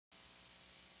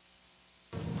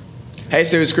Hey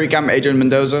Stewart's Creek, I'm Adrian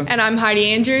Mendoza. And I'm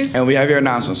Heidi Andrews. And we have your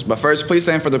announcements. But first, please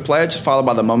stand for the pledge, followed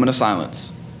by the moment of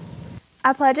silence.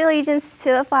 I pledge allegiance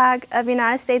to the flag of the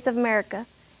United States of America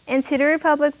and to the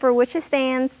republic for which it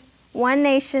stands, one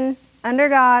nation, under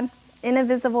God,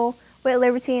 indivisible, with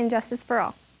liberty and justice for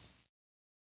all.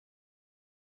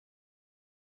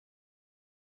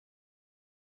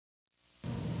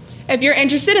 If you're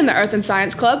interested in the Earth and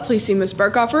Science Club, please see Ms.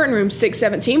 Burkoffer in room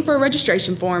 617 for a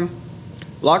registration form.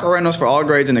 Locker rentals for all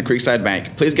grades in the Creekside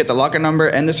Bank. Please get the locker number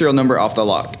and the serial number off the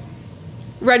lock.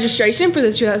 Registration for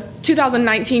the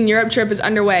 2019 Europe trip is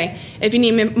underway. If you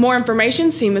need more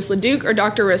information, see Ms. LeDuc or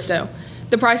Dr. Risto.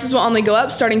 The prices will only go up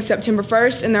starting September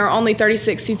 1st, and there are only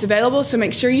 36 seats available, so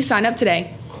make sure you sign up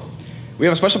today. We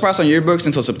have a special price on yearbooks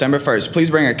until September 1st.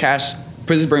 Please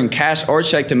bring cash or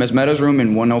check to Ms. Meadows' room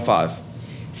in 105.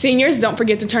 Seniors, don't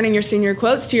forget to turn in your senior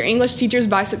quotes to your English teachers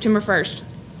by September 1st.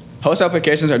 Host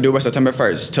applications are due by September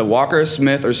 1st to Walker,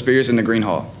 Smith, or Spears in the Green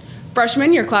Hall.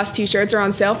 Freshmen, your class t-shirts are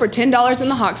on sale for $10 in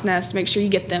the Hawk's Nest. Make sure you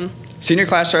get them. Senior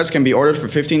class shirts can be ordered for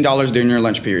 $15 during your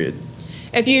lunch period.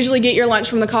 If you usually get your lunch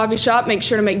from the coffee shop, make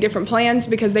sure to make different plans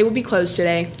because they will be closed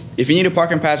today. If you need a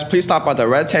parking pass, please stop by the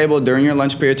red table during your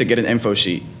lunch period to get an info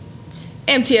sheet.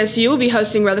 MTSU will be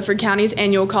hosting Rutherford County's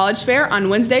annual college fair on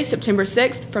Wednesday, September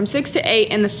 6th from 6 to 8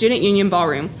 in the Student Union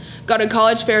Ballroom. Go to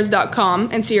collegefairs.com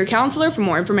and see your counselor for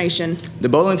more information. The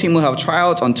bowling team will have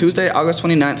tryouts on Tuesday, August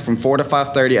 29th from 4 to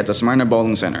 5:30 at the Smyrna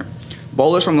Bowling Center.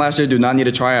 Bowlers from last year do not need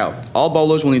a tryout. All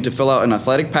bowlers will need to fill out an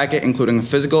athletic packet including a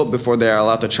physical before they are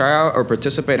allowed to try out or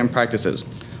participate in practices.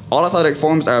 All athletic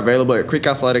forms are available at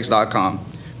creekathletics.com.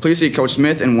 Please see Coach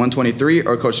Smith in 123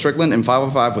 or Coach Strickland in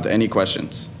 505 with any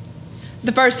questions.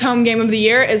 The first home game of the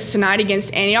year is tonight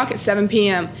against Antioch at 7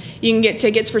 p.m. You can get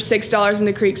tickets for $6 in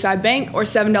the Creekside Bank or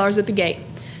 $7 at the gate.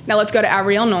 Now let's go to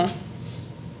Avriel Knoll.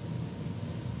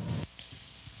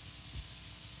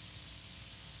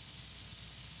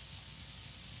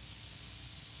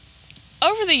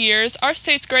 Over the years, our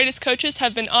state's greatest coaches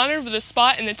have been honored with a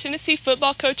spot in the Tennessee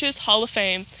Football Coaches Hall of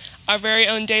Fame. Our very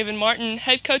own David Martin,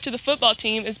 head coach of the football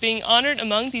team, is being honored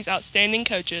among these outstanding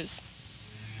coaches.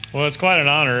 Well, it's quite an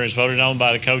honor. It's voted on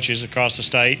by the coaches across the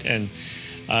state, and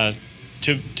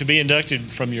to be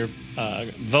inducted from your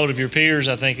vote of your peers,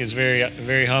 I think, is very,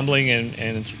 very humbling, and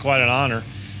it's quite an honor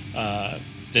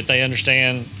that they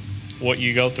understand what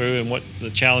you go through and what the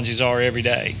challenges are every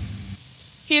day.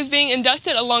 He is being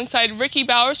inducted alongside Ricky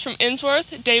Bowers from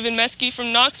Innsworth, David Meskey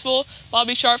from Knoxville,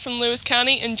 Bobby Sharp from Lewis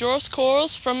County, and Joris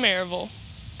Corals from Maryville.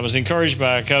 I was encouraged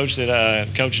by a coach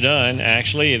that Coach Dunn,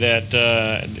 actually, that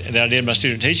I did my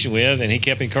student teaching with, and he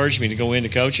kept encouraging me to go into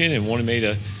coaching and wanted me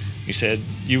to. He said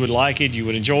you would like it, you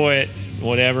would enjoy it,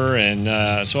 whatever,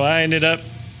 and so I ended up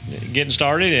getting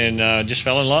started and just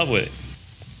fell in love with it.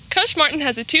 Coach Martin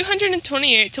has a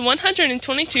 228 to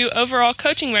 122 overall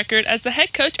coaching record as the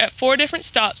head coach at 4 different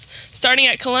stops, starting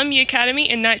at Columbia Academy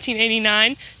in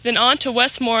 1989, then on to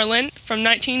Westmoreland from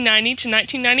 1990 to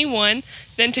 1991,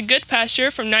 then to Good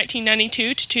Pasture from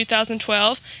 1992 to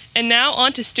 2012, and now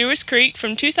on to Stewart's Creek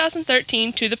from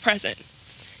 2013 to the present.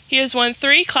 He has won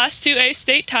 3 Class 2A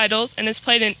state titles and has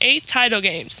played in 8 title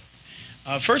games.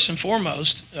 First and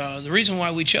foremost, the reason why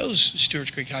we chose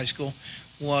Stewart's Creek High School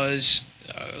was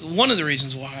one of the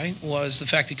reasons why was the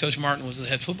fact that Coach Martin was the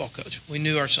head football coach. We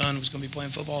knew our son was going to be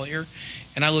playing football here,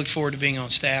 and I looked forward to being on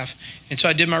staff. And so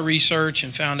I did my research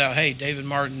and found out, hey, David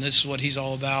Martin, this is what he's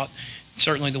all about.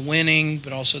 Certainly the winning,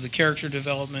 but also the character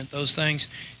development, those things.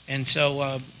 And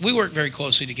so we work very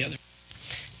closely together.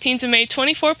 Teams have made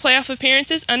 24 playoff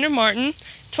appearances under Martin,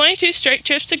 22 straight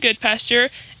trips to Good Pasture,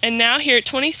 and now here at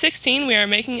 2016 we are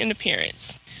making an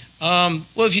appearance.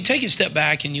 Well, if you take a step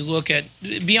back and you look at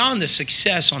beyond the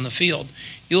success on the field,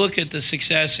 you look at the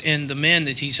success in the men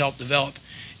that he's helped develop.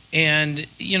 And,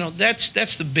 you know,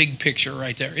 that's the big picture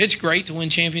right there. It's great to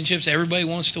win championships. Everybody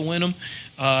wants to win them.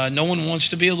 No one wants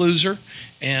to be a loser,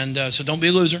 and so don't be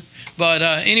a loser. But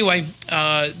anyway,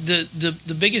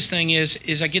 the biggest thing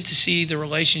is I get to see the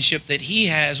relationship that he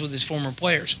has with his former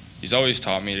players. He's always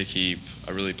taught me to keep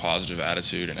a really positive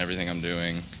attitude in everything I'm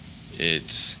doing.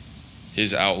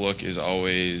 His outlook is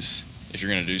always, if you're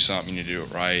going to do something, you need to do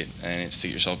it right, and it's to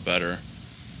get yourself better.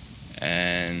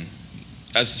 And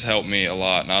that's helped me a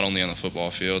lot, not only on the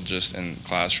football field, just in the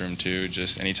classroom too.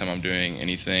 Just anytime I'm doing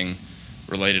anything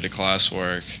related to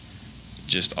classwork,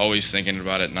 just always thinking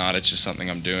about it, not it's just something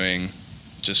I'm doing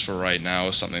just for right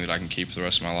now, something that I can keep for the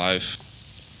rest of my life.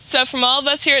 So from all of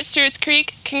us here at Stewart's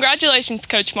Creek, congratulations,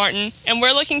 Coach Martin, and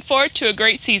we're looking forward to a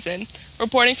great season.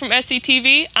 Reporting from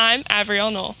Sctv, I'm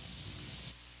Avriel Knoll.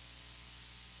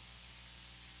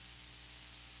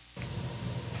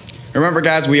 Remember,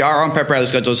 guys, we are on pep rally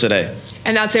schedule today.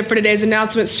 And that's it for today's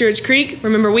announcement, Stewart's Creek.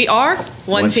 Remember, we are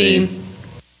one team.